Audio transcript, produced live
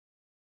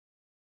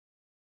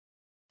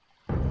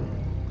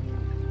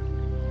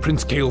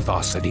Prince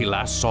Kael'thas said he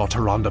last saw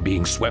Tyrande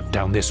being swept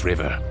down this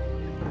river.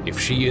 If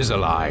she is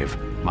alive,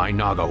 my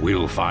Naga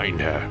will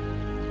find her.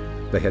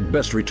 They had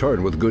best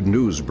return with good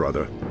news,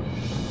 brother.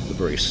 The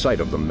very sight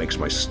of them makes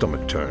my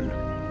stomach turn.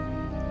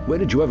 Where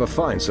did you ever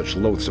find such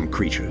loathsome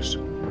creatures?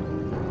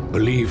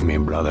 Believe me,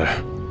 brother,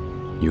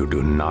 you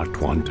do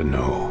not want to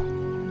know.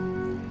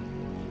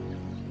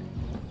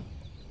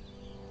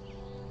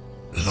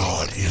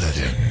 Lord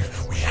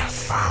Illidan, we have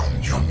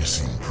found your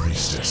missing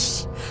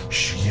priestess.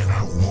 She and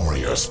her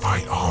warriors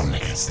fight on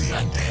against the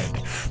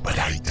undead, but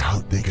I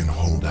doubt they can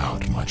hold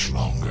out much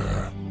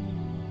longer.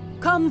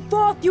 Come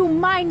forth, you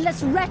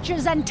mindless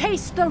wretches, and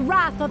taste the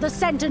wrath of the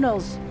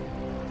Sentinels!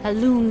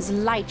 Elun's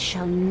light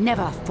shall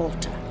never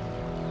falter.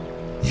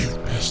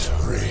 You'd best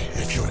hurry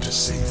if you're to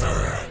save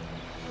her.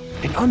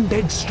 An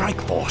undead strike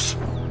force.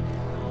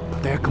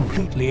 But they're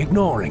completely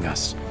ignoring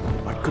us.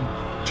 What could...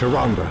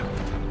 Tyrande.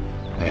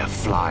 Their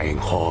flying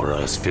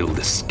horrors fill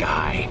the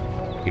sky.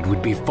 It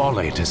would be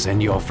folly to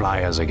send your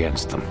flyers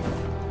against them.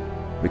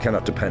 We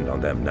cannot depend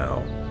on them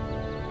now.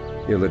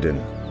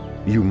 Illidan,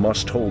 you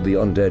must hold the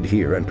undead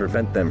here and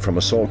prevent them from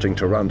assaulting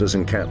Tyrande's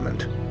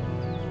encampment.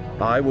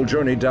 I will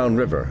journey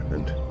downriver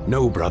and...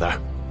 No, brother.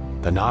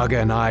 The Naga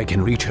and I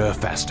can reach her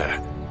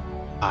faster.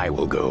 I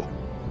will go.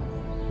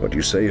 What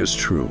you say is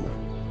true,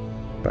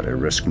 but I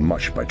risk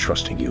much by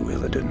trusting you,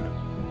 Illidan.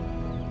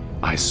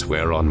 I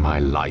swear on my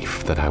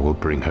life that I will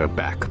bring her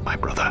back, my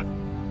brother.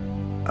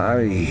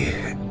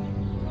 I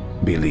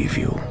believe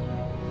you.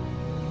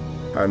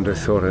 Under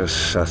Thoris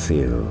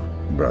Sathil,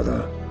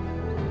 brother.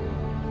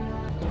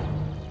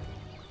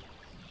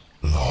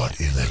 Lord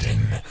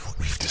Illidan,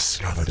 we've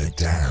discovered a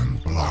dam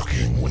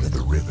blocking one of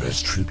the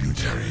river's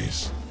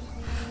tributaries.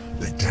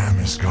 The dam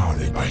is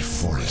guarded by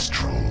forest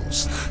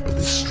trolls, but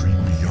the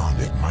stream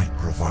beyond it might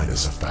provide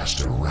us a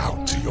faster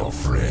route to your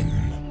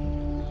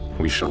friend.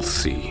 We shall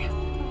see.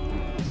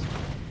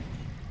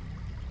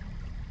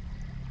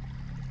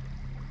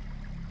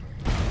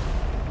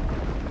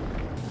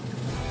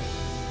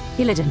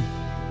 Illidan,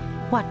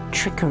 what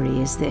trickery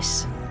is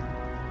this?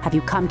 Have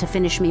you come to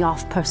finish me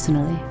off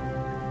personally?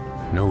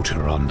 No,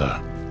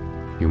 Tyrande.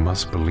 You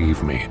must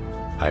believe me.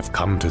 I've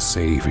come to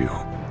save you.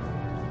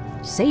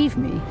 Save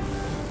me?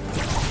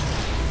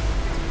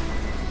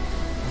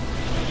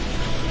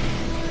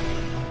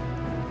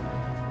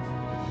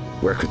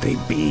 Where could they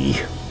be?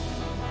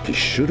 He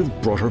should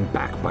have brought her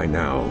back by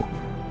now.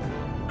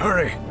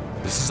 Hurry!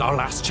 This is our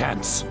last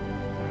chance.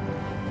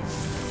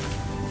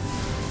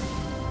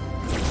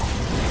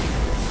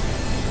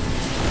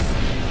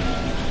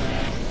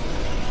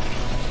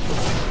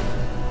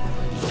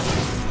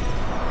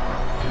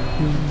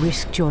 You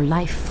risked your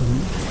life for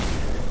me.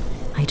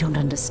 I don't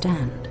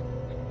understand.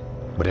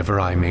 Whatever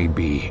I may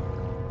be,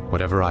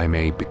 whatever I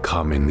may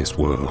become in this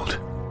world,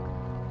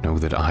 know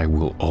that I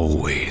will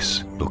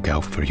always look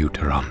out for you,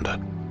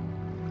 Tyrande.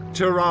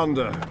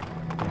 Tyrande!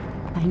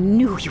 I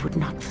knew you would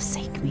not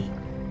forsake me.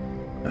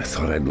 I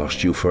thought I'd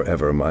lost you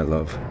forever, my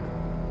love.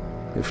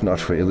 If not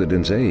for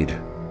Illidan's aid,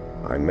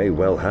 I may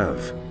well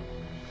have.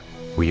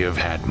 We have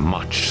had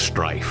much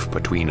strife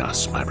between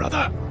us, my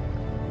brother.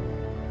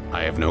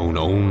 I have known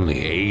only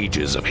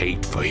ages of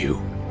hate for you.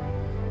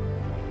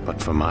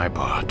 But for my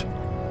part,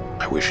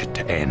 I wish it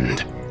to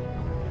end.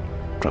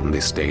 From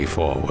this day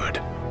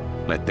forward,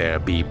 let there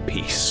be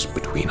peace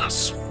between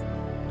us.